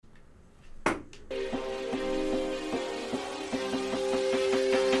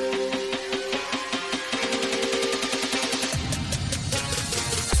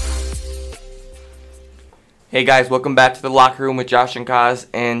Hey guys, welcome back to the Locker Room with Josh and Kaz,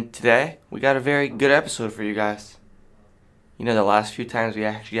 and today we got a very good episode for you guys. You know, the last few times we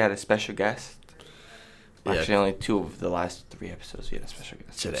actually had a special guest. Yeah. Actually, only 2 of the last 3 episodes we had a special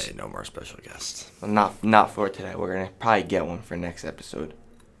guest. Today, no more special guests. Well, not for today. We're gonna probably get one for next episode.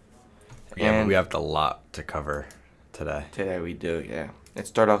 Yeah, but And we have a lot to cover today. today we do, yeah. Let's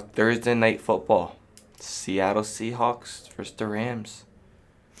start off Thursday night football. Seattle Seahawks versus the Rams.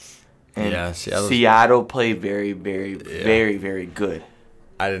 And Yeah, Seattle played very, very good.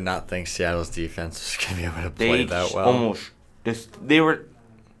 I did not think Seattle's defense was going to be able to They play that well. almost they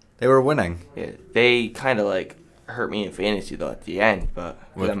were winning. Yeah, they kind of like hurt me in fantasy though at the end, but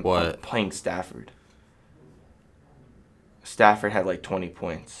With I'm what? playing Stafford. Stafford had like 20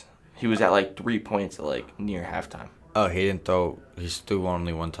 points. He was at like 3 points at like near halftime. Oh, he didn't throw. He threw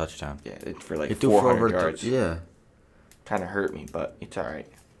only one touchdown. Yeah, for like He threw for 400 over yards. yeah. Kind of hurt me, but it's all right.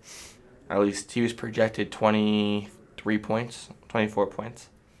 At least he was projected 23 points, 24 points.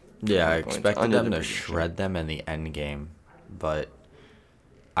 Yeah, I 20 points expected under them the to projection. shred them in the end game, but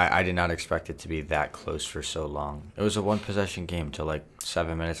I did not expect it to be that close for so long. It was a one-possession game till like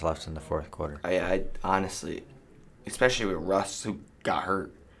 7 minutes left in the fourth quarter. I honestly, especially with Russ who got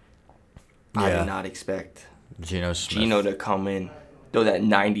hurt, I Yeah. did not expect Geno Smith. Geno to come in, throw that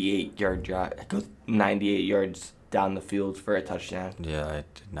 98-yard drive, go 98 yards down the field for a touchdown. Yeah, I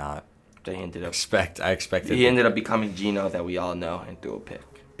did not They ended up. I expected. He ended up becoming Geno that we all know and threw a pick.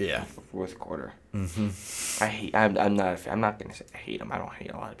 Yeah. The fourth quarter. Mm-hmm. I'm not gonna say I hate him. I don't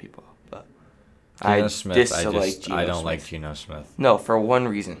hate a lot of people, but Geno I Smith. dislike Geno I don't Smith. like Geno Smith. No, for one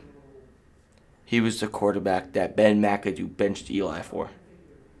reason. He was the quarterback that Ben McAdoo benched Eli for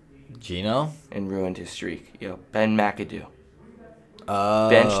Geno? and ruined his streak. Ben McAdoo Oh.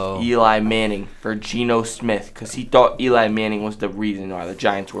 benched Eli Manning for Geno Smith because he thought Eli Manning was the reason why the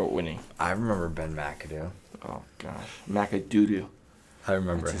Giants were winning. I remember Ben McAdoo. Oh gosh, McAdoo. I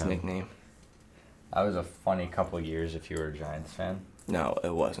remember That's his him. nickname. That was a funny couple years if you were a Giants fan. No,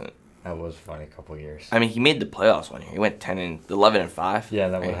 it wasn't. That was a funny couple years. I mean, he made the playoffs one year. He went 11-5. Yeah,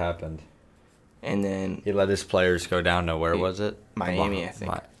 that right? what happened. And then He let his players go down to where was it? Miami, I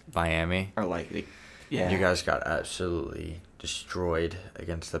think. Miami. Or like, yeah. You guys got absolutely destroyed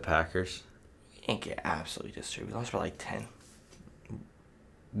against the Packers. You can't get absolutely destroyed. We lost by like 10.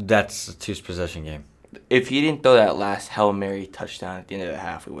 That's a two-possession game. If he didn't throw that last Hail Mary touchdown at the end of the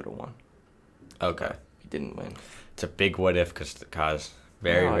half, we would have won. Okay. We didn't win. It's a big what if because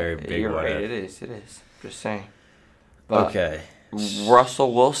very, No, very big you're what right. if. It is. Just saying. But Okay.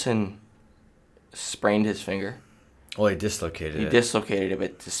 Russell Wilson sprained his finger. Well, he dislocated He it. dislocated it, but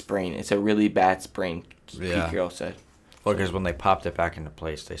it's a sprain. It's a really bad sprain, Yeah. Pete Carroll said. Well, because when they popped it back into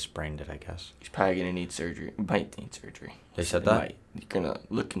place, they sprained it, I guess. He's probably going to need surgery. Might need surgery. They said He that? might. You're going to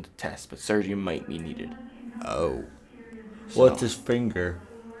look into tests, but surgery might be needed. Oh. So- What's his finger?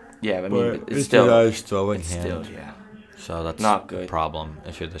 Yeah, I mean, But it's it's still... a nice throwing It's hand. still, yeah. So that's Not good. a problem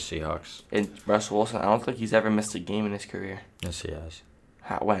if you're the Seahawks. And Russell Wilson, I don't think he's ever missed a game in his career. Yes, he has.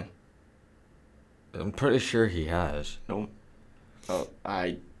 When? I'm pretty sure he has. Nope. Oh,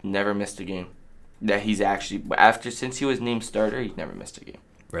 I never missed a game. That he's actually since he was named starter, he's never missed a game.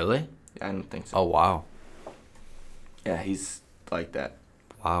 Really? I don't think so. Oh, wow. Yeah, he's like that.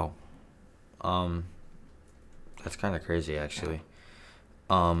 Wow. That's kind of crazy, actually.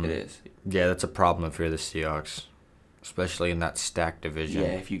 It is. Yeah, that's a problem if you're the Seahawks, especially in that stacked division. Yeah,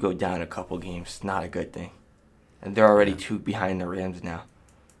 if you go down a couple games, it's not a good thing. And they're already 2 behind the Rams now.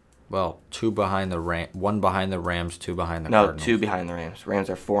 Well, one behind the Rams, 2 behind the No, Cardinals. 2 behind the Rams. Rams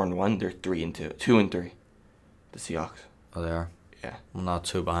are 4-1. They're 3-2. 2-3. The Seahawks. Oh, they are. Yeah. Well, now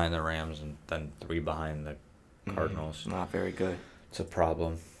 2 behind the Rams and then 3 behind the Cardinals. Not very good. It's a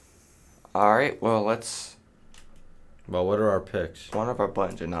problem. All right. Well, let's. Well, what are our picks? One of our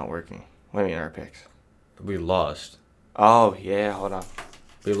buttons are not working. What do you mean our picks? We lost. Oh yeah. Hold on.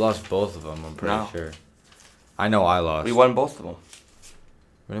 We lost both of them, I'm pretty No. sure. I know I lost. We won both of them.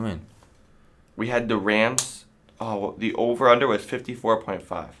 What do you mean? We had the Rams. Oh, the over/under was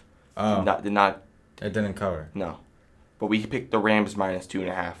 54.5. Oh. Did not. It didn't cover. No, but we picked the Rams minus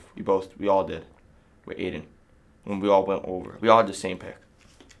 2.5. We all did. With Aiden, when we all went over, we all had the same pick.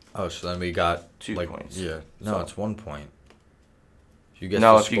 Oh, so then we got 2 points. Yeah. No, So- it's 1 point. If you If you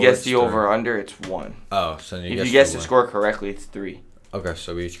score, guess it's the 3. over/under, it's 1. Oh, so then If you guess the score correctly, it's 3. Okay,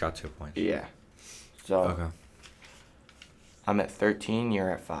 so we each got 2 points. Yeah. So Okay. I'm at 13.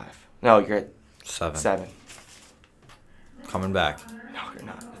 You're at 5. No, you're at 7. 7. Coming back. No, you're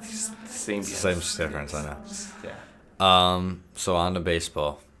not. It's the same. It's the same difference, I know. Yeah. So on to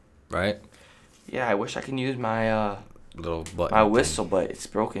baseball, right? Yeah, I wish I could use my Little button. my thing. whistle, but it's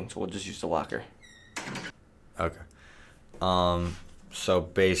broken, so we'll just use the locker. Okay. So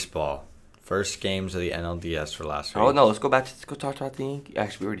baseball. First games of the NLDS for last week. Oh no, let's go talk about the Yankees.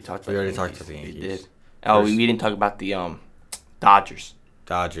 Actually, we already talked about. We already the talked Yankees. about the We Yankees. did. Oh, First- we didn't talk about the Dodgers.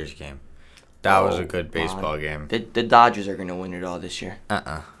 Dodgers game. That was a Oh, good baseball my. game. The Dodgers are gonna win it all this year.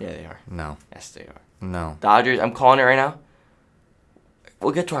 Uh-uh. Yeah, they are. No. Yes, they are. No. Dodgers. I'm calling it right now.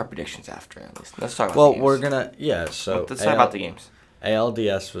 We'll get to our predictions after at least. Let's talk about. Well, the games. we're gonna so Let's talk about the games.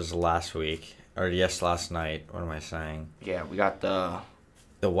 ALDS was last week last night. What am I saying? Yeah, we got the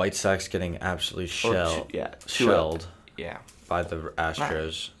The White Sox getting absolutely shelled Yeah, by the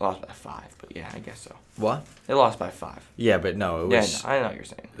Astros. lost by 5, but yeah, I guess so. What? They lost by 5. Yeah, but no, it Yeah, was no, I know what you're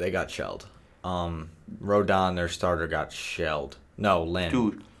saying. they got shelled. Rodon, their starter, got shelled. No, Lynn.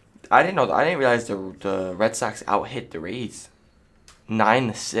 Dude, I didn't know. I didn't realize the Red Sox out hit the Rays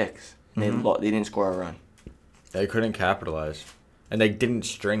 9-6. They they didn't score a run. They couldn't capitalize, and they didn't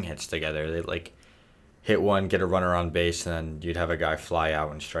string hits together. They hit one, get a runner on base, and then you'd have a guy fly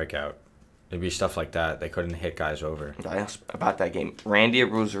out and strike out. It'd be stuff like that. They couldn't hit guys over. About that game, Randy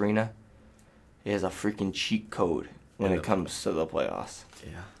Arozarena, he has a freaking cheat code when it comes to the playoffs.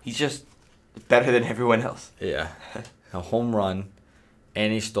 Yeah. He's just better than everyone else. Yeah. A home run,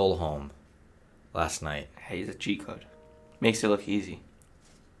 and he stole home last night. Hey, he's a cheat code. Makes it look easy.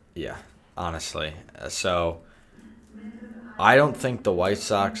 Yeah, honestly. So, I don't think the White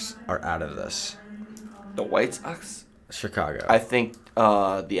Sox are out of this. The White Sox? Chicago. I think the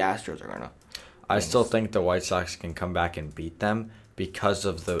Astros are gonna. I still think the White Sox can come back and beat them because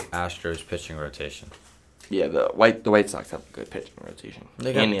of the Astros pitching rotation. Yeah, the White Sox have a good pitching rotation.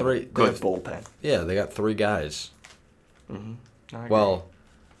 They got and three- a good they have- bullpen. Yeah, they got 3 guys. Mm-hmm. Well,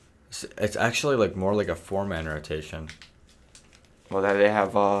 it's actually more like a 4-man rotation. Well, they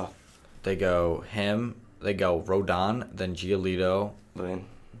have They go Rodon, then Giolito, Lynn.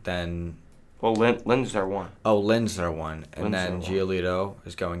 then Well, Lynn's their one. Lynn's their one, and Lynn's then their one. Giolito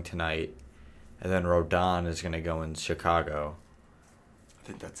is going tonight, and then Rodon is going to go in Chicago. I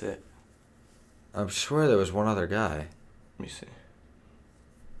think that's it. I'm sure there was one other guy. Let me see.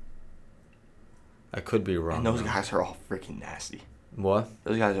 I could be wrong. And those though. guys are all freaking nasty. What?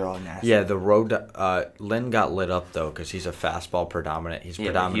 Those guys are all nasty. Yeah, Lynn got lit up though because he's a fastball predominant. He's Yeah,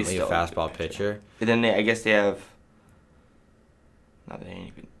 but predominantly he's a still a fastball good pitcher. And then I guess they have. No, they ain't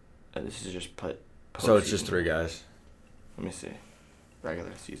even. This is just So it's just postseason. 3 guys. Let me see.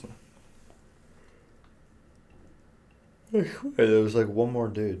 Regular season. There was one more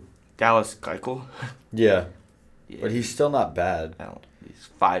dude. Dallas Keuchel. Yeah, Yeah, but he's still not bad. I don't. He's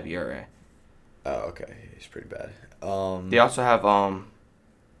 5 ERA. Oh, okay, he's pretty bad. They also have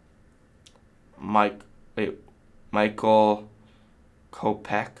Michael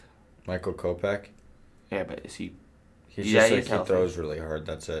Kopech. Michael Kopech. Yeah, but is he? He's Yeah, just he's he healthy. throws really hard.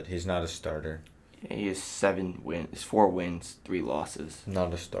 That's it. He's not a starter. Yeah, he has 7 wins, 4 wins, 3 losses.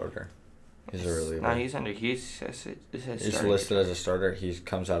 Not a starter. He's a reliever. No, he's under. He's He's listed as a starter. He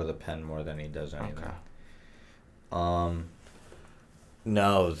comes out of the pen more than he does anything. Okay.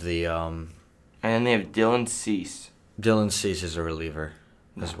 No, the And then they have Dylan Cease. Dylan Cease is a reliever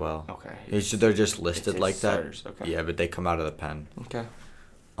as well. Okay. They're just listed it's like that. starters, okay. Yeah, but they come out of the pen. Okay.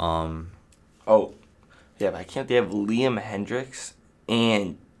 Um, Oh, yeah, but I can't. They have Liam Hendricks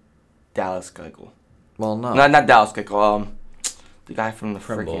and Dallas Keuchel. well, no. No, not Dallas Keuchel. The guy from the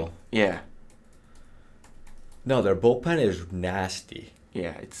Trimble. freaking. Yeah. No, their bullpen is nasty.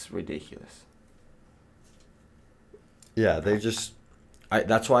 Yeah, it's ridiculous. Yeah, they just.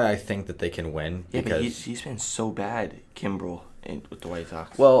 That's why I think that they can win. Yeah, because but he's been so bad, Kimbrel, with the White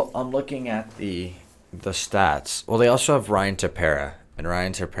Sox. Well, I'm looking at the stats. Well, they also have Ryan Tepera, and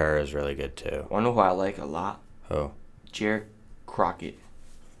Ryan Tepera is really good too. I know who I like a lot? Who? Jared Crockett.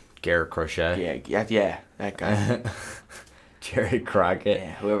 Garrett Crochet. Yeah, that guy. Jerry Crockett.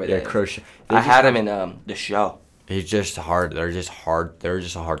 Yeah, whoever Yeah, that is. Crochet. I had him in the show. He's just hard. They're just hard. They're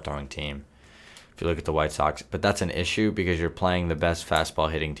just a hard throwing team. If you look at the White Sox, but that's an issue because you're playing the best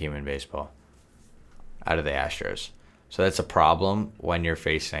fastball hitting team in baseball. Out of the Astros, so that's a problem when you're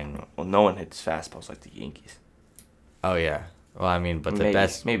facing. Well, no one hits fastballs like the Yankees. Oh yeah. Well, I mean, but the Maybe-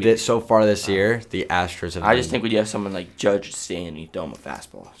 best maybe. so far this year, the Astros have. I just think when you have someone like Judge Stan and you throw him a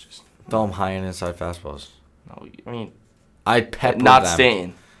fastball, it's just throw them high and inside fastballs. no. I mean, I'd pepper not them.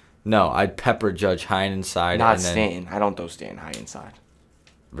 Stan. No, I'd pepper Judge high and inside. Not and then, Stan. I don't throw Stan high inside.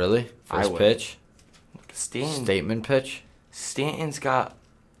 Really? I First would. pitch? Stan. Statement pitch? Stanton's got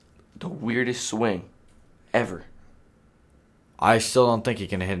the weirdest swing ever. I still don't think he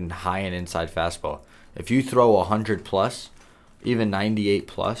can hit a high and inside fastball. If you throw 100 plus, even 98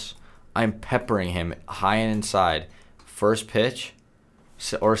 plus, I'm peppering him high and inside. First pitch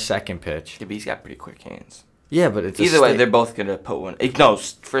or second pitch. Yeah, but he's got pretty quick hands. Yeah, but it's either way. They're both gonna put one. No,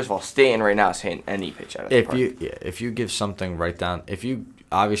 first of all, Stanton right now is hitting any pitch out of the park. If you give something right down, if you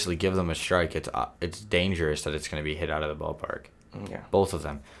obviously give them a strike, it's dangerous that it's going to be hit out of the ballpark. Yeah, both of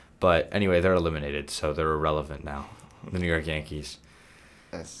them. But anyway, they're eliminated, so they're irrelevant now. The New York Yankees.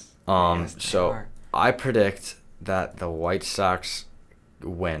 Yes, So I predict that the White Sox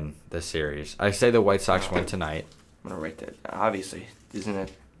win the series. I say the White Sox win tonight. I'm gonna write that. Obviously, isn't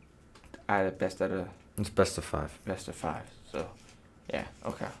it? It's best of 5. Best of 5. So, yeah,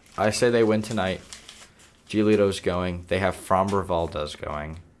 okay. I say they win tonight. Giolito's going. They have Framber Valdez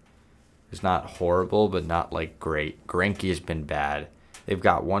going. It's not horrible, but not like great. Greinke has been bad. They've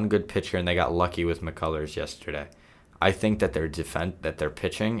got one good pitcher, and they got lucky with McCullers yesterday. I think that their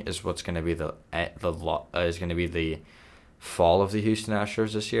pitching is what's going to be the fall of the Houston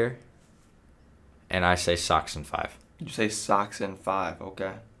Astros this year. And I say Sox in 5. You say Sox in 5,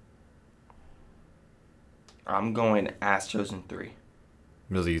 okay. I'm going Astros in 3.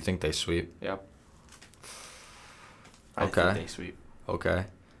 Really, you think they sweep? Yep. Okay. I think they sweep. Okay.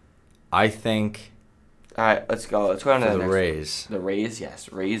 I think. All right, let's go. Let's go on to the next Rays. One. The Rays,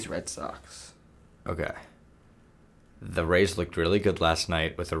 yes. Rays, Red Sox. Okay. The Rays looked really good last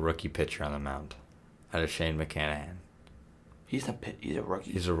night with a rookie pitcher on the mound. Out of Shane McClanahan. He's a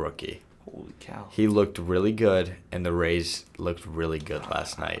rookie. He's a rookie. Holy cow. He looked really good, and the Rays looked really good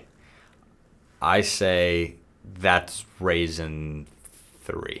last night. I say that's Rays in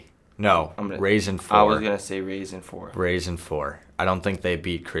 3. No, Rays in 4. I was going to say Rays in 4. Rays in 4. I don't think they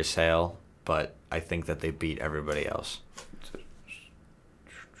beat Chris Hale, but I think that they beat everybody else.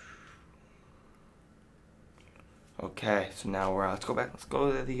 Okay, so now let's go back. Let's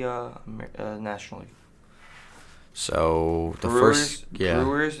go to the National League. So, Brewers,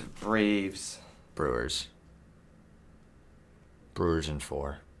 Braves. Brewers in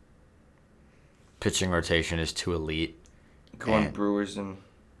 4. Pitching rotation is too elite. Going Brewers in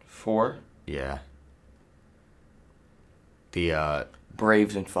 4? Yeah. The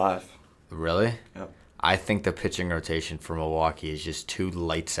Braves in 5. Really? Yep. I think the pitching rotation for Milwaukee is just too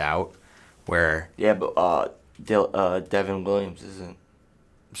lights out. Where but Devin Williams isn't.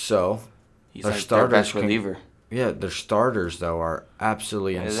 So he's like their best reliever. Their starters though are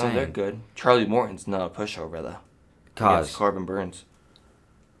absolutely insane. They're good. Charlie Morton's not a pushover though. Corbin Burns.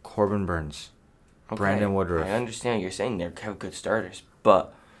 Okay. Brandon Woodruff. I understand what you're saying. They have good starters,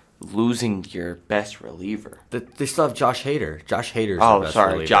 but losing your best reliever. They still have Josh Hader. Josh Hader's their best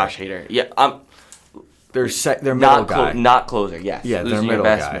reliever. Josh Hader. Yeah, They're middle guy. Not closer. Yes. Yeah, losing they're your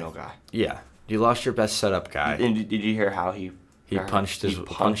best middle guy. Yeah, you lost your best setup guy. And did you hear how he punched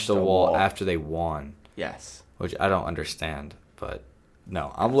the wall after they won? Yes. Which I don't understand, but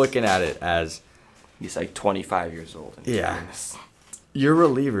no, I'm looking at it as he's like 25 years old. Your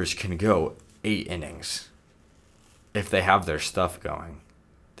relievers can go 8 innings if they have their stuff going.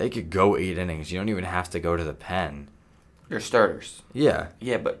 They could go 8 innings. You don't even have to go to the pen. They're starters. Yeah.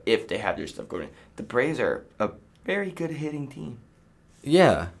 Yeah, but if they have their stuff going, the Braves are a very good hitting team.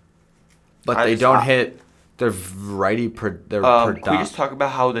 Yeah, but they don't hit. They're righty. Can we just talk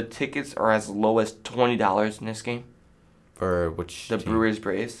about how the tickets are as low as $20 in this game? For which? The team? Brewers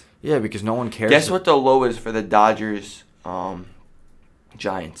Braves. Yeah, because no one cares. Guess what the low is for the Dodgers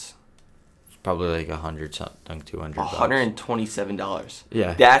Giants? It's probably like $100 something, $200. $127.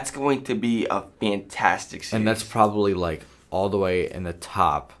 Yeah. That's going to be a fantastic series. And that's probably like all the way in the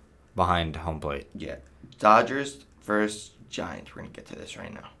top behind home plate. Yeah. Dodgers versus Giants. We're gonna get to this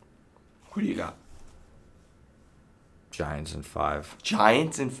right now. Who do you got? Giants in 5.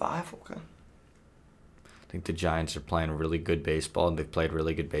 Giants in 5? Okay. I think the Giants are playing really good baseball, and they've played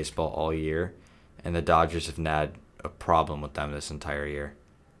really good baseball all year. And the Dodgers have had a problem with them this entire year.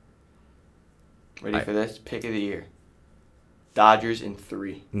 Ready for this? Pick of the year. Dodgers in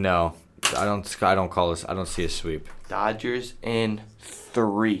 3. No, I don't call this. I don't see a sweep. Dodgers in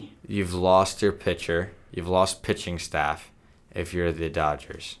 3. You've lost your pitcher. You've lost pitching staff. If you're the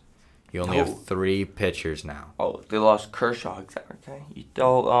Dodgers, you only have 3 pitchers now. Oh, they lost Kershaw. Okay.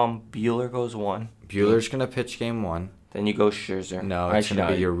 Buehler goes 1. Buehler's gonna pitch game 1. Then you go Scherzer. No, it's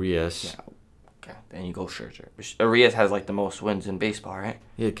gonna be Urias. Yeah. Okay. Then you go Scherzer. Urias has like the most wins in baseball, right?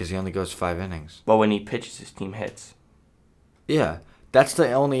 Yeah, because he only goes 5 innings. But when he pitches, his team hits. Yeah, that's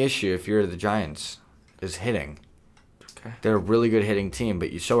the only issue if you're the Giants, is hitting. Okay. They're a really good hitting team,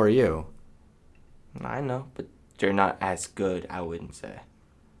 but so are you. I know, but they're not as good, I wouldn't say,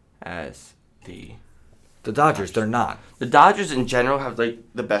 as the Dodgers. They're not. The Dodgers in general have like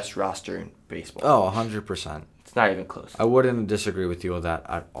the best roster in baseball. Oh, 100%. It's not even close. I wouldn't disagree with you on that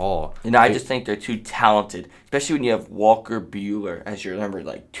at all. And I just think they're too talented, especially when you have Walker Buehler as your number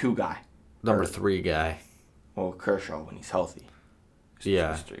 2 guy. Number 3 guy. Well, Kershaw when he's healthy.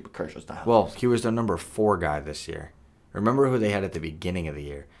 Yeah. But Kershaw's not healthy. Well, he was their number 4 guy this year. Remember who they had at the beginning of the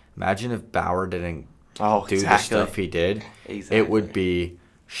year? Imagine if Bauer didn't do the stuff he did. Exactly. It would be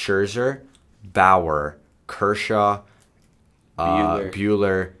Scherzer, Bauer, Kershaw,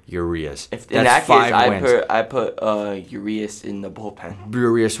 Buehler, Urias. If in that case, I put Urias in the bullpen.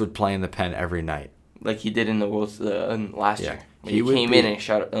 Urias would play in the pen every night. Like he did in the World last year. When he came in and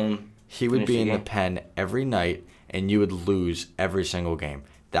shot. He would be in the pen every night, and you would lose every single game.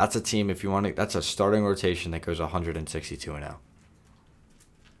 That's a team, if you want to, that's a starting rotation that goes 162-0.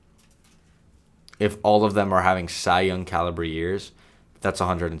 If all of them are having Cy Young caliber years, that's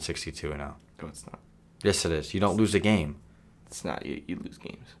 162-0. No, it's not. Yes, it is. You don't lose a game. It's not. You lose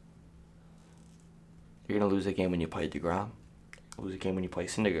games. You're going to lose a game when you play DeGrom. You lose a game when you play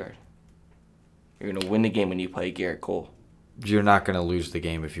Syndergaard. You're going to win the game when you play Garrett Cole. You're not going to lose the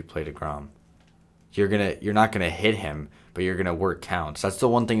game if you play DeGrom. You're not gonna hit him, but you're gonna work counts. That's the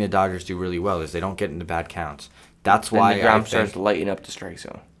one thing the Dodgers do really well is they don't get into bad counts. That's why DeGrom starts lighting up the strike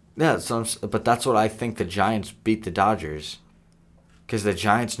zone. Yeah, but that's what I think the Giants beat the Dodgers, because the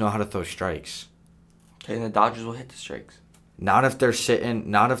Giants know how to throw strikes. Okay, and the Dodgers will hit the strikes. Not if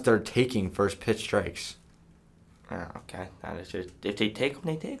they're taking first pitch strikes. Okay. If they take them,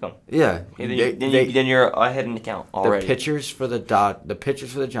 they take them. Yeah. Okay, then you're ahead in the count already. The pitchers for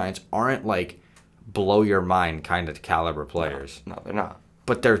the Giants aren't like blow your mind kind of caliber players. No, they're not.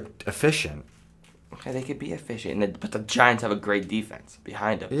 But they're efficient. Okay, they could be efficient, but the Giants have a great defense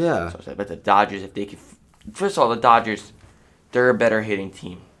behind them. Yeah. But the Dodgers, if they could, first of all, the Dodgers, they're a better hitting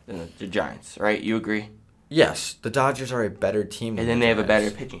team than the Giants, right? You agree? Yes, the Dodgers are a better team. And then they have a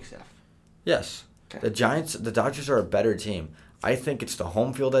better pitching staff. Yes. Okay. The Dodgers are a better team. I think it's the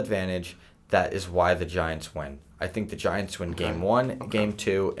home field advantage that is why the Giants win. I think the Giants win Game 1, Game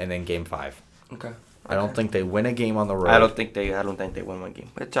 2, and then Game 5. Okay. I don't think they win a game on the road. I don't think they win one game.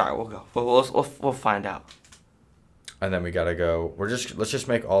 But it's all right. We'll go. We'll find out. And then we gotta go. Let's just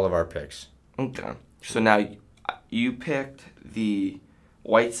make all of our picks. Okay. So now you picked the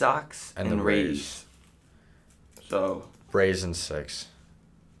White Sox and the Rays. So Rays in 6.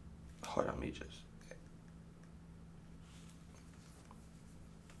 Hold on, me just.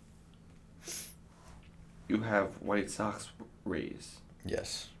 You have White Sox, Rays.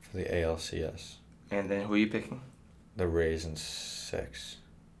 Yes, for the ALCS. And then who are you picking? The Rays in 6.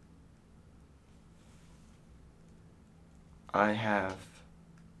 I have.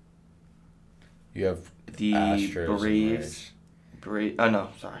 You have the Astros Braves. Oh no,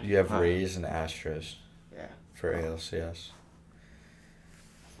 sorry. You have Rays and Astros. Yeah. For ALCS.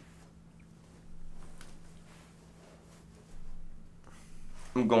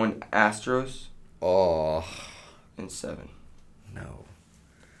 I'm going Astros. Oh. In 7. No.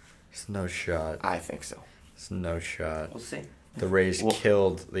 It's no shot. I think so. It's no shot. We'll see. The Rays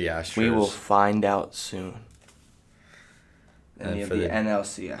killed the Astros. We will find out soon. And you have the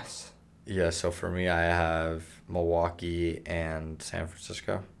NLCS. Yeah, so for me, I have Milwaukee and San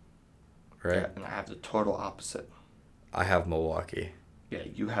Francisco. Right? Yeah, and I have the total opposite. I have Milwaukee. Yeah,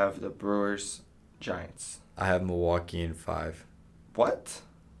 you have the Brewers, Giants. I have Milwaukee in 5. What?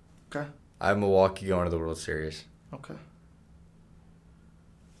 Okay. I have Milwaukee going to the World Series. Okay.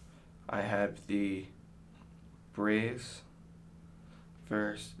 I have the Braves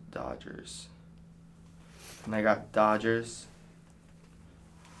versus Dodgers. And I got Dodgers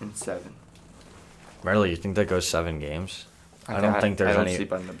in 7. Really? You think that goes 7 games? I don't think there's any... I don't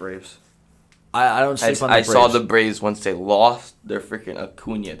sleep on the Braves. I don't sleep on the Braves. I saw the Braves once they lost their freaking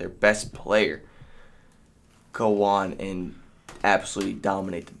Acuna, their best player, go on and absolutely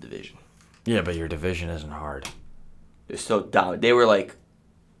dominate the division. Yeah, but your division isn't hard. They're so dominant. They were like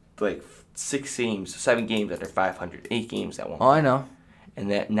 6 games, 7 games after 500, 8 games at one point. Oh, I know. And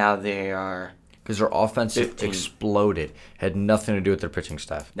that now they are... Because their offense 15. Exploded. Had nothing to do with their pitching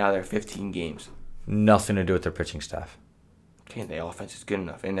staff. Now they're 15 games. Nothing to do with their pitching staff. Okay, their offense is good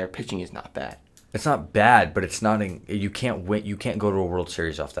enough, and their pitching is not bad. It's not bad, but it's not. You can't win. You can't go to a World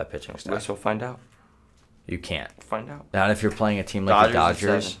Series off that pitching staff. Guess we'll find out. You can't. Find out. Not if you're playing a team like the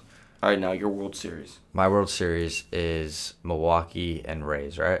Dodgers. All right, now your World Series. My World Series is Milwaukee and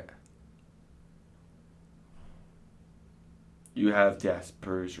Rays, right? You have, yes,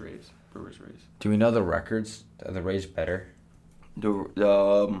 Brewers, Rays. Do we know the records? Are the Rays better?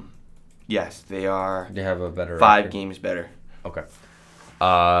 Yes, they are. They have a better 5 record. games better. Okay.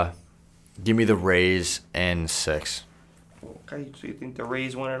 Give me the Rays in 6. Okay, so you think the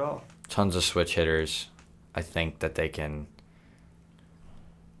Rays win it all? Tons of switch hitters. I think that they can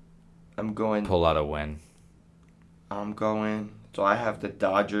pull out a win. So I have the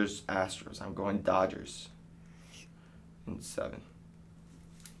Dodgers, Astros. I'm going Dodgers. in 7.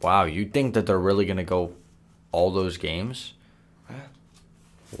 Wow, you think that they're really going to go all those games? Yeah,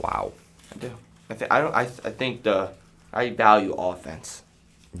 Wow. I do. I think I value offense.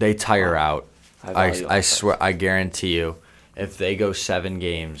 They tire out. I value I swear, I guarantee you, if they go 7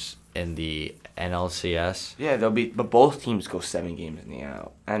 games in the NLCS. Yeah, but both teams go 7 games in the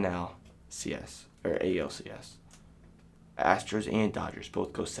NLCS or ALCS. Astros and Dodgers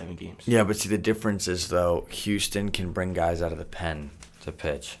both go 7 games. Yeah, but see, the difference is, though, Houston can bring guys out of the pen to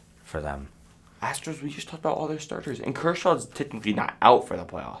pitch for them. Astros, we just talked about all their starters. And Kershaw's technically not out for the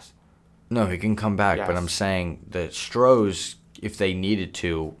playoffs. No, he can come back, Yes. but I'm saying that Stros, if they needed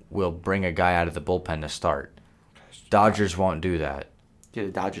to, will bring a guy out of the bullpen to start. Dodgers won't do that. Yeah,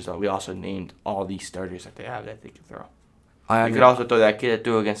 the Dodgers, we also named all these starters that they have that they can throw. I You could also throw that kid that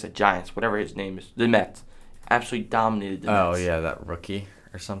threw against the Giants, whatever his name is. The Mets. Absolutely dominated the Mets. Oh, yeah, that rookie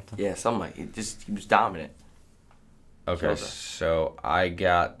or something? Yeah, something like he was dominant. Okay, so I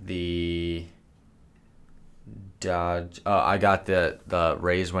got the I got the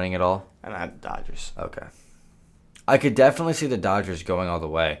Rays winning it all. And I had the Dodgers. Okay. I could definitely see the Dodgers going all the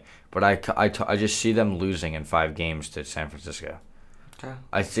way, but I just see them losing in 5 games to San Francisco. Okay.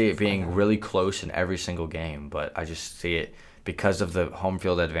 I see it being really close in every single game, but I just see it because of the home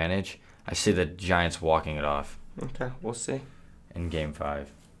field advantage. I see the Giants walking it off Okay, we'll see. in Game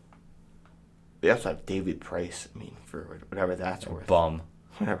 5. They also have David Price. I mean, for whatever that's worth. Bum.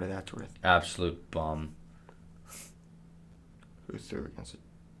 Whatever that's worth. Absolute bum. Who threw against it?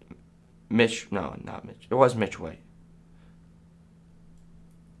 Mitch. No, not Mitch. It was Mitch White.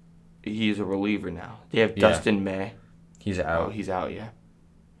 He's a reliever now. They have Yeah. Dustin May. He's out. Oh, he's out, yeah.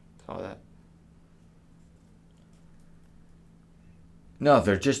 Saw that. No,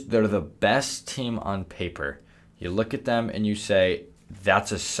 they're the best team on paper. You look at them and you say,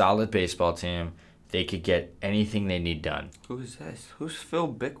 that's a solid baseball team. They could get anything they need done. Who's this? Who's Phil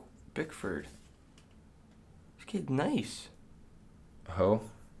Bickford? This kid's nice. Who?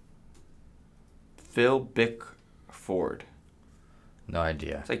 Phil Bickford. No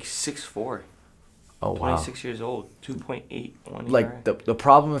idea. It's like 6'4". Oh, wow. 26 years old. 2.81 Like, ERA. the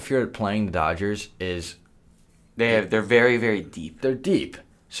problem if you're playing the Dodgers is They're very, very deep. they're deep.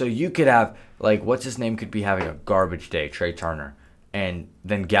 So you could have, like, what's his name could be having a garbage day, Trey Turner. And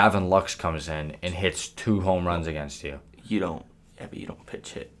then Gavin Lux comes in and hits 2 home runs against you. But you don't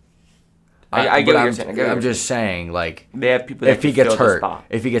pitch hit. I get but what you're saying. I'm just saying, like, They have people that if he can gets fill the hurt, spot.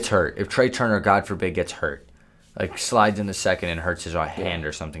 if Trey Turner, God forbid, gets hurt, like slides in the second and hurts his hand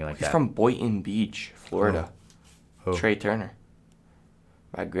or something like He's that. from Boynton Beach, Florida. Who? Trey Turner.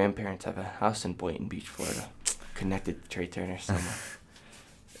 My grandparents have a house in Boynton Beach, Florida. Connected to Trey Turner somewhere.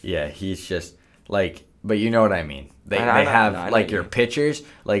 Yeah, he's just like, but you know what I mean. They I know have what like you your mean. pitchers.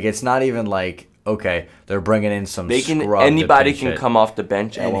 Like it's not even like okay, they're bringing in some. They can scrub to anybody pinch can hit come off the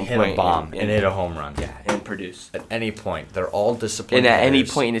bench at and one hit point a bomb and hit a home run. Yeah, and produce. At any point, they're all disciplined. And at any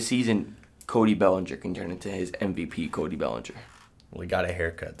hitters. point in the season, Cody Bellinger can turn into his MVP. Cody Bellinger. We got a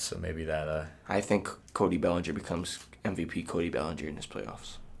haircut, so maybe that. I think Cody Bellinger becomes MVP. Cody Bellinger in his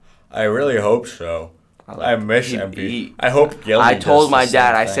playoffs. I really hope so. I miss MVP. I hope Gilly I does told the my same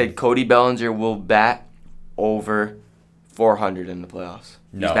dad. I thing. said Cody Bellinger will bat over 400 in the playoffs.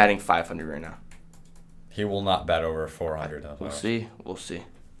 No. He's batting 500 right now. He will not bat over 400. We'll see. We'll see.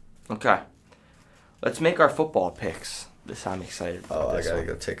 Okay. Let's make our football picks. I'm excited about this one.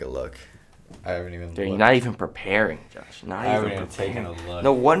 go take a look. I haven't even. You're not even preparing, Josh. Not I even haven't even taken preparing. a look.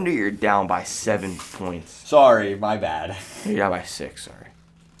 No wonder you're down by 7 points. Sorry, my bad. You're down by 6, sorry.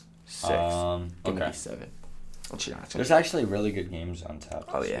 6. Give me Okay. 7. What's your odds? There's actually really good games on tap.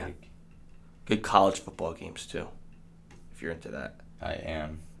 Oh, this yeah. week. Good college football games, too. If you're into that. I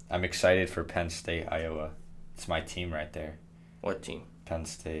am. I'm excited for Penn State, Iowa. It's my team right there. What team? Penn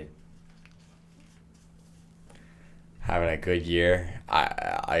State. Having a good year.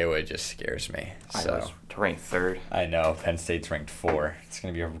 Iowa just scares me. So Iowa's ranked 3rd. I know Penn State's ranked 4. It's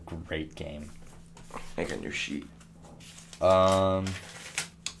gonna be a great game. Make a new sheet. I'm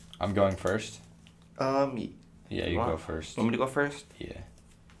going first. Yeah, You go first. Want me to go first? Yeah.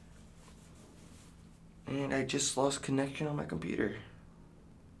 And I just lost connection on my computer.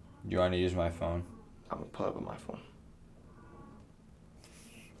 You want to use my phone? I'm gonna pull up on my phone.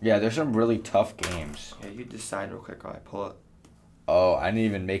 Yeah, there's some really tough games. Yeah, you decide real quick while I pull up. Oh, I didn't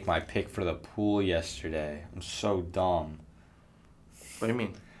even make my pick for the pool yesterday. I'm so dumb. What do you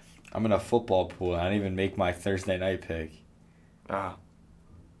mean? I'm in a football pool. I didn't even make my Thursday night pick. Ah.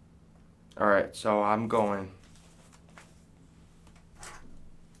 Alright, so I'm going.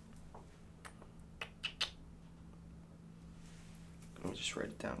 Let me just write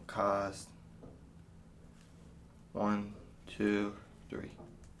it down. Cost. 1, 2, 3.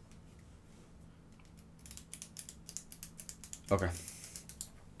 Okay.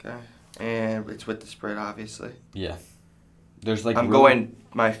 Okay. And it's with the spread, obviously. Yeah. There's like. I'm going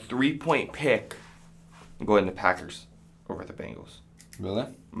my 3-point pick. I'm going the Packers over the Bengals. Really?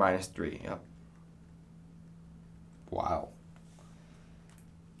 -3. Yep. Wow.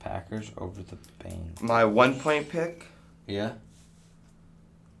 Packers over the Bengals. My 1-point pick. Yeah.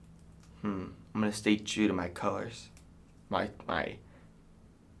 I'm gonna stay true to my colors, my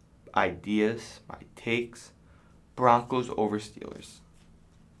ideas, my takes. Broncos over Steelers.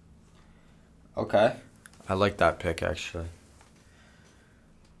 Okay. I like that pick actually.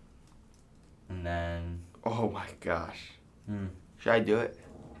 And then. Oh my gosh. Should I do it?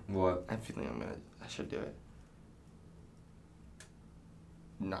 What? I'm feeling I should do it.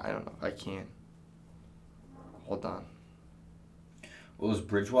 No, I don't know. I can't. Hold on. Well, is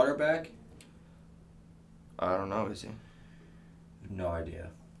Bridgewater back? I don't know. Is he? No idea.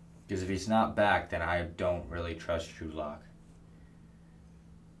 Because if he's not back, then I don't really trust Drew Lock.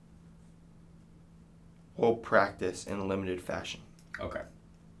 Will practice in limited fashion. Okay.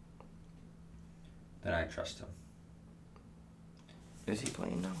 Then I trust him. Is he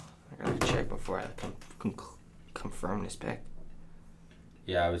playing now? I gotta check before I confirm this pick.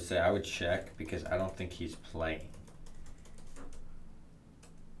 Yeah, I would say I would check because I don't think he's playing.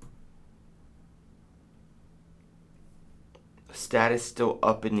 The status still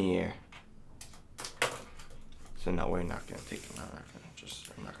up in the air. So no, we're not gonna take him out.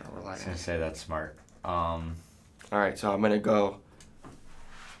 I'm not gonna rely I was on gonna it. say that's smart. All right, so I'm gonna go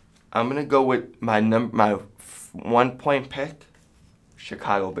with my 1-point pick,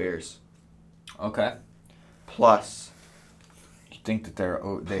 Chicago Bears. Okay. Plus You think that they're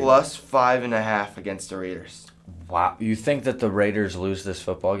plus 5.5 against the Raiders. Wow. You think that the Raiders lose this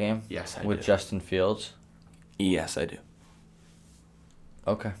football game? Yes, I with do. Justin Fields? Yes, I do.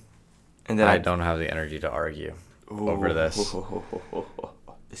 Okay. And then I don't have the energy to argue over this.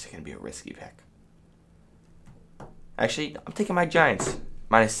 This is gonna be a risky pick. Actually, I'm taking my Giants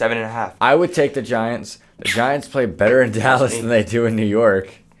 -7.5. I would take the Giants. The Giants play better in Dallas than they do in New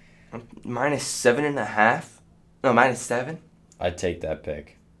York. -7.5. No, -7. I'd take that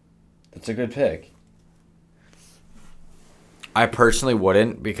pick. That's a good pick. I personally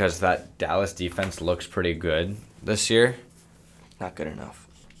wouldn't because that Dallas defense looks pretty good this year. Not good enough.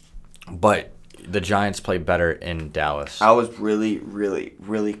 But the Giants play better in Dallas. I was really, really,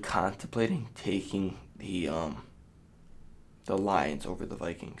 really contemplating taking the Lions over the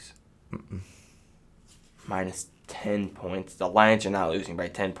Vikings. -10 points. The Lions are not losing by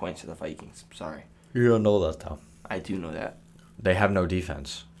 10 points to the Vikings. I'm sorry. You don't know that, though. I do know that. They have no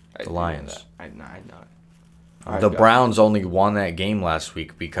defense. The Lions. I know it. The Browns only won that game last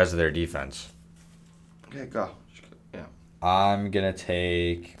week because of their defense. Okay, go. Yeah. I'm going to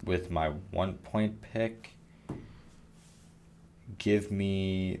take, with my 1-point pick, give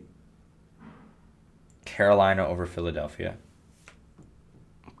me Carolina over Philadelphia.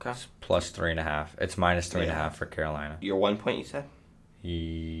 Okay. It's plus 3.5. It's -3.5 for Carolina. Your 1 point, you said?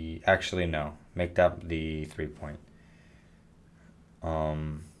 Actually, no. Make that the 3-point.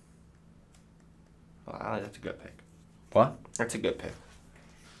 Well, that's a good pick. What? That's a good pick.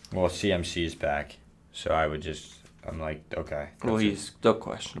 Well, CMC's back, so I'm like, okay. Well, he's still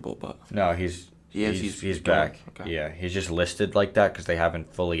questionable, but No, he's back. Okay. Yeah, he's just listed like that because they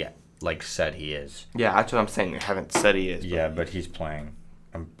haven't fully said he is. yeah, that's what I'm saying. They haven't said he is. Yeah, but he's playing.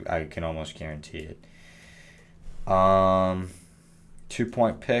 I can almost guarantee it.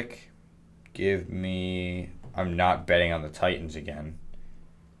 2-point pick. Give me. I'm not betting on the Titans again.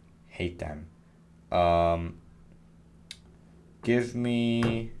 Hate them. Give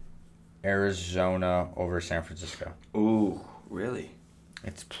me Arizona over San Francisco. Ooh, really?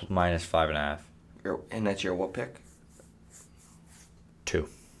 It's -5.5. And that's your what pick? 2.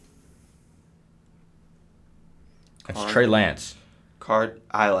 It's Card. Trey Lance.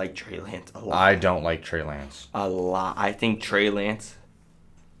 I like Trey Lance a lot. I don't like Trey Lance. A lot. I think Trey Lance.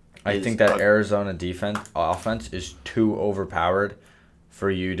 I think that Arizona offense is too overpowered for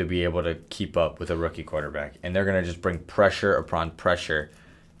you to be able to keep up with a rookie quarterback. And they're going to just bring pressure upon pressure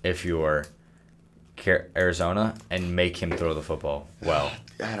if you're Arizona and make him throw the football well.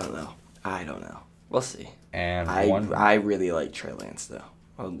 I don't know. We'll see. And I really like Trey Lance, though.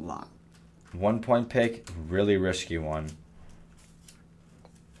 A lot. 1-point pick, really risky one.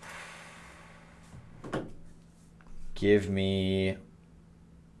 Give me...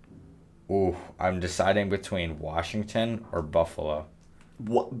 Ooh, I'm deciding between Washington or Buffalo.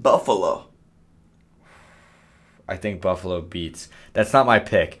 What? Buffalo? I think Buffalo beats... That's not my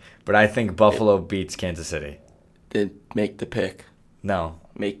pick, but I think Buffalo beats Kansas City. Then make the pick. No.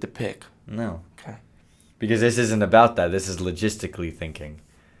 Make the pick. No. Okay. Because this isn't about that. This is logistically thinking.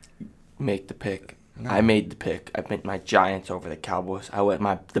 Make the pick. No. I made the pick. I went my Giants over the Cowboys. I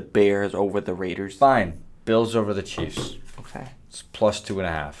went the Bears over the Raiders. Fine. Bills over the Chiefs. Okay. It's plus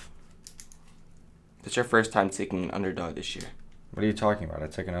 2.5. It's your first time taking an underdog this year. What are you talking about? I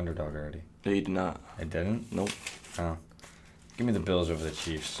took an underdog already. No, you did not. I didn't? Nope. Oh. Give me the Bills over the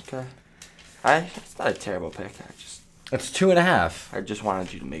Chiefs. Okay. It's not a terrible pick. It's 2.5. I just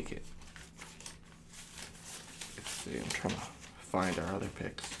wanted you to make it. Let's see. I'm trying to find our other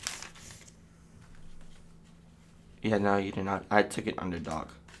picks. Yeah, no, you did not. I took an underdog.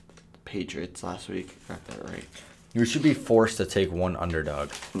 The Patriots last week. Got that right. You should be forced to take one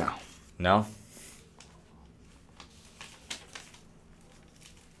underdog. No. No?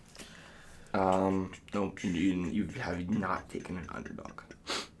 No, you have not taken an underdog.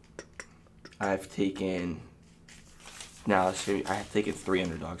 I've taken. Now I have taken 3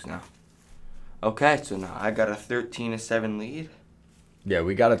 underdogs now. Okay, so now I got a 13-7 lead. Yeah,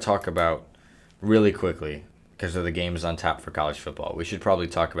 we got to talk about really quickly because of the games on tap for college football. We should probably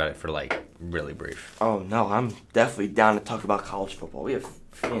talk about it for really brief. Oh no, I'm definitely down to talk about college football. We have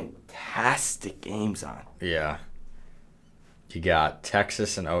fantastic games on. Yeah. You got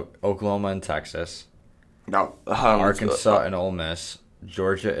Texas and Oklahoma and Texas. No, Arkansas and Ole Miss.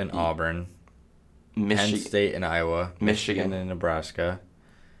 Georgia and Auburn. Michigan, Penn State and Iowa. Michigan and Nebraska.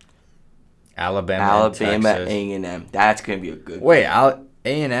 Alabama and Texas. A&M. That's gonna be a good. Wait,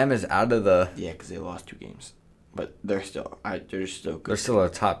 A&M is out of the. Yeah, because they lost 2 games, but they're still good. They're still a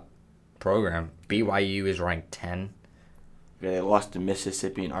top program. BYU is ranked 10. Yeah, they lost to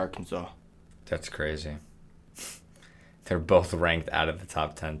Mississippi and Arkansas. That's crazy. They're both ranked out of the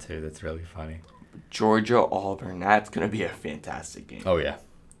top 10 too. That's really funny. Georgia, Auburn. That's gonna be a fantastic game. Oh yeah,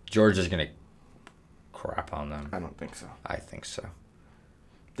 Georgia's gonna crap on them. I don't think so. I think so. I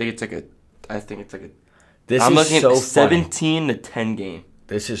think it's like a. This I'm is looking so at a funny. 17-10 game.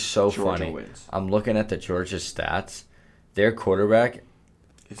 This is so Georgia funny. wins. I'm looking at the Georgia stats. Their quarterback,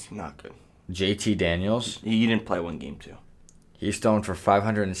 It's not good. JT Daniels, He didn't play one game too. he's thrown for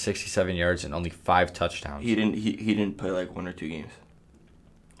 567 yards and only 5 touchdowns. He didn't play like 1 or 2 games.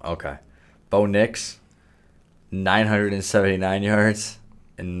 Okay. Bo Nix, 979 yards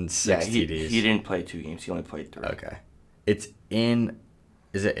and 6 Yeah, TDs. he didn't play 2 games. He only played 3. Okay.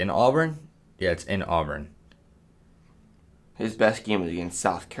 Is it in Auburn? Yeah, it's in Auburn. His best game was against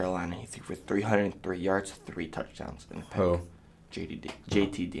South Carolina. He threw for 303 yards, 3 touchdowns, and a pick. Who?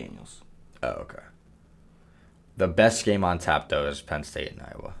 JT Daniels. Oh, okay. The best game on tap, though, is Penn State and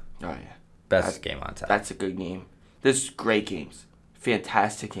Iowa. Oh yeah, Best game on tap. that's a good game. This is great games,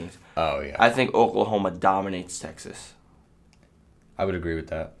 fantastic games. Oh, yeah. I think Oklahoma dominates Texas. I would agree with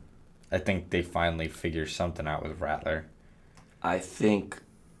that. I think they finally figure something out with Rattler. I think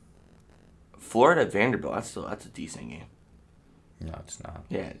Florida Vanderbilt. That's a decent game. No, it's not.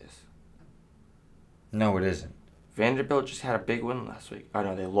 Yeah, it is. No, it isn't. Vanderbilt just had a big win last week. Oh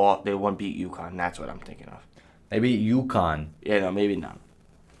no, they beat UConn. That's what I'm thinking of. They beat UConn. Yeah, no, maybe not.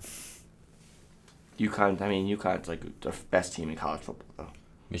 UConn's like the best team in college football though.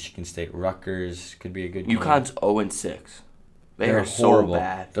 Michigan State Rutgers could be a good game. UConn's 0-6. They're are horrible. so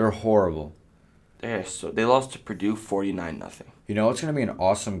bad. They're horrible. They lost to Purdue 49-0. You know what's going to be an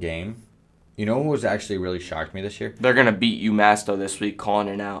awesome game? You know who was actually really shocked me this year? They're gonna beat UMass though this week. Calling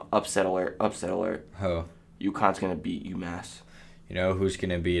it now. Upset alert. Who? UConn's gonna beat UMass. You know who's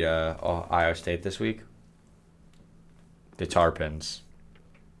going to beat Ohio State this week? The Tarpons.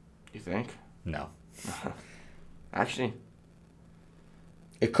 You think? No. Actually,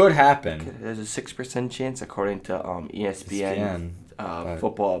 It could happen. there's a 6% chance according to ESPN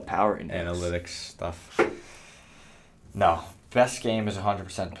football power index. Analytics stuff. No. Best game is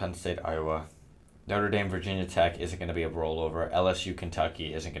 100% Penn State, Iowa. Notre Dame, Virginia Tech isn't going to be a rollover. LSU,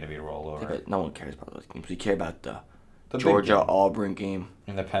 Kentucky isn't going to be a rollover. Yeah, but no one cares about those games. We care about the big Georgia game. Auburn game.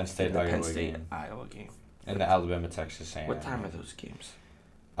 And the Penn State, And the Iowa Penn State game. Iowa game. And the Alabama, Texas A&M. What time are those games?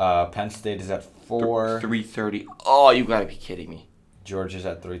 Penn State is at 4. 3:30. Oh, you gotta be kidding me. Georgia's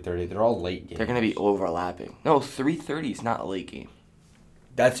at 3:30. They're all late games. They're gonna be overlapping. No, 3:30 is not a late game.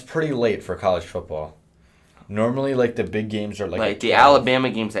 That's pretty late for college football. Normally, like, the big games are Like at the 12. Alabama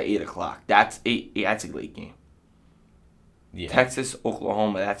game's at 8:00. That's a late game. Yeah. Texas,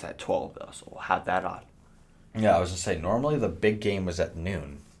 Oklahoma, that's at 12 though. So we'll have that on. Yeah, I was gonna say normally the big game was at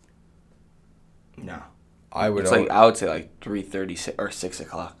noon. No, I would I would say like 3:30 or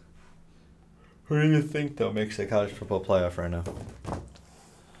 6:00. Who do you think though makes the college football playoff right now?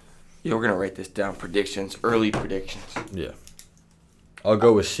 Yeah, we're gonna write this down. Predictions, early predictions. Yeah. I'll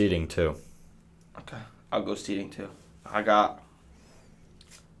go with seeding too. Okay. I'll go seeding too. I got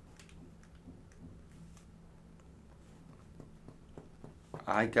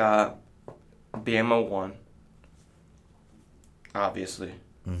Bama 1. Obviously.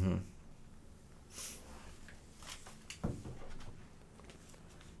 Mm-hmm.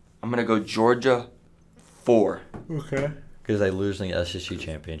 I'm gonna go Georgia 4. Okay. Because they lose in the SEC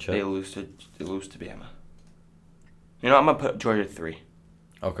championship. They lose to Bama. You know, I'm gonna put Georgia 3.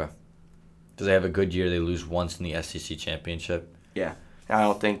 Okay. Because they have a good year. They lose once in the SEC championship. Yeah. And I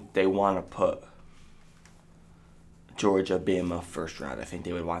don't think they want to put Georgia, Bama first round. I think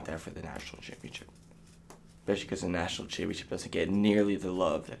they would want that for the national championship. Especially because the national championship doesn't get nearly the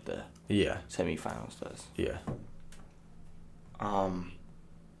love that the semifinals does. Yeah.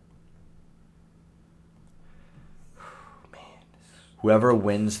 Whoever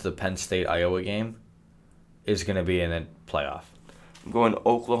wins the Penn State-Iowa game is going to be in the playoff. I'm going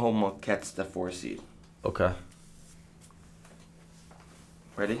Oklahoma gets the 4 seed. Okay.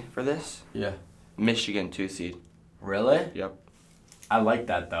 Ready for this? Yeah. Michigan 2 seed. Really? Yep. I like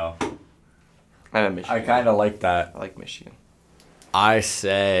that, though. I'm a Michigan. I kind of like that. I like Michigan. I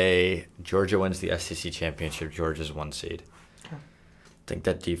say Georgia wins the SEC championship. Georgia's 1 seed. I think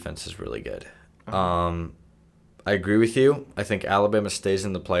that defense is really good. I agree with you. I think Alabama stays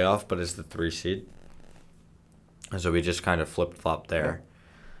in the playoff, but is the 3 seed. And so we just kind of flip-flop there.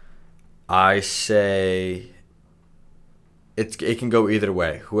 I say it can go either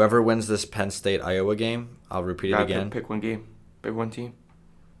way. Whoever wins this Penn State-Iowa game, I'll repeat it again. Pick one game. Pick one team.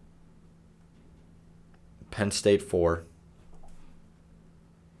 Penn State 4.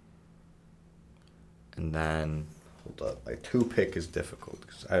 And then, hold up. My 2 pick is difficult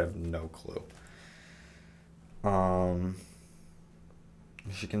because I have no clue.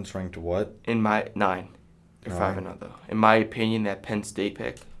 Michigan's ranked what? In my 9. They're 5-0 though. In my opinion, that Penn State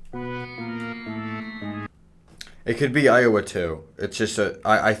pick. It could be Iowa too. It's just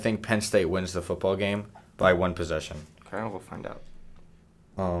I think Penn State wins the football game by 1 possession. Okay, we'll find out.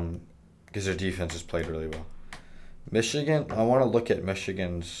 Because their defense has played really well. Michigan, I want to look at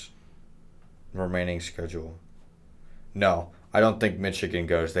Michigan's remaining schedule. No, I don't think Michigan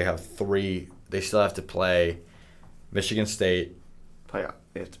goes. They have 3. They still have to play Michigan State.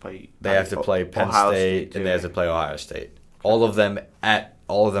 They have to play. They have to play Penn Ohio State, too. and they have to play Ohio State. All of them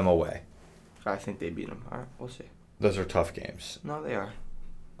away. I think they beat them. All right, we'll see. Those are tough games. No, they are.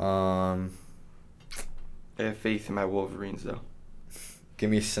 I have faith in my Wolverines, though. Give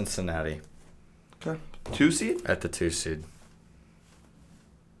me Cincinnati. Okay. 2 seed? At the 2 seed.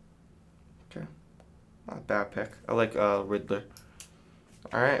 Okay. Not a bad pick. I like Riddler.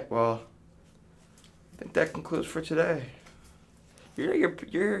 All right, well, I think that concludes for today.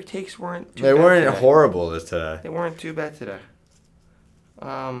 Your takes weren't too bad. They weren't today. horrible today. They weren't too bad today.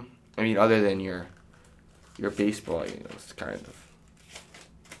 I mean, other than your baseball, it's kind of.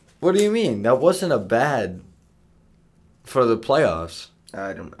 What do you mean? That wasn't a bad for the playoffs.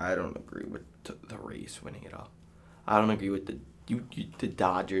 I don't agree with the Rays winning it all. I don't agree with the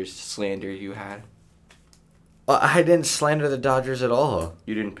Dodgers slander you had. I didn't slander the Dodgers at all.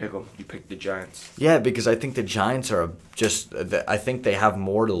 You didn't pick them. You picked the Giants. Yeah, because I think the Giants are I think they have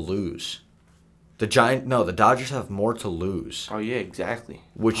more to lose. The Dodgers have more to lose. Oh, yeah, exactly.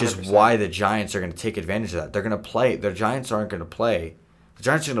 Which 100%. is why the Giants are going to take advantage of that. They're going to play. The Giants aren't going to play. The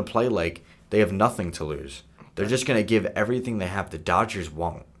Giants are going to play like they have nothing to lose. They're just going to give everything they have. The Dodgers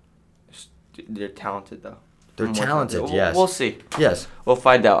won't. They're talented, though. They're talented, yes. We'll see. Yes. We'll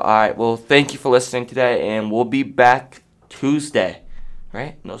find out. All right. Well, thank you for listening today, and we'll be back Tuesday.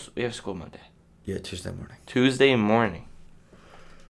 Right? No, we have school Monday. Yeah, Tuesday morning. Tuesday morning.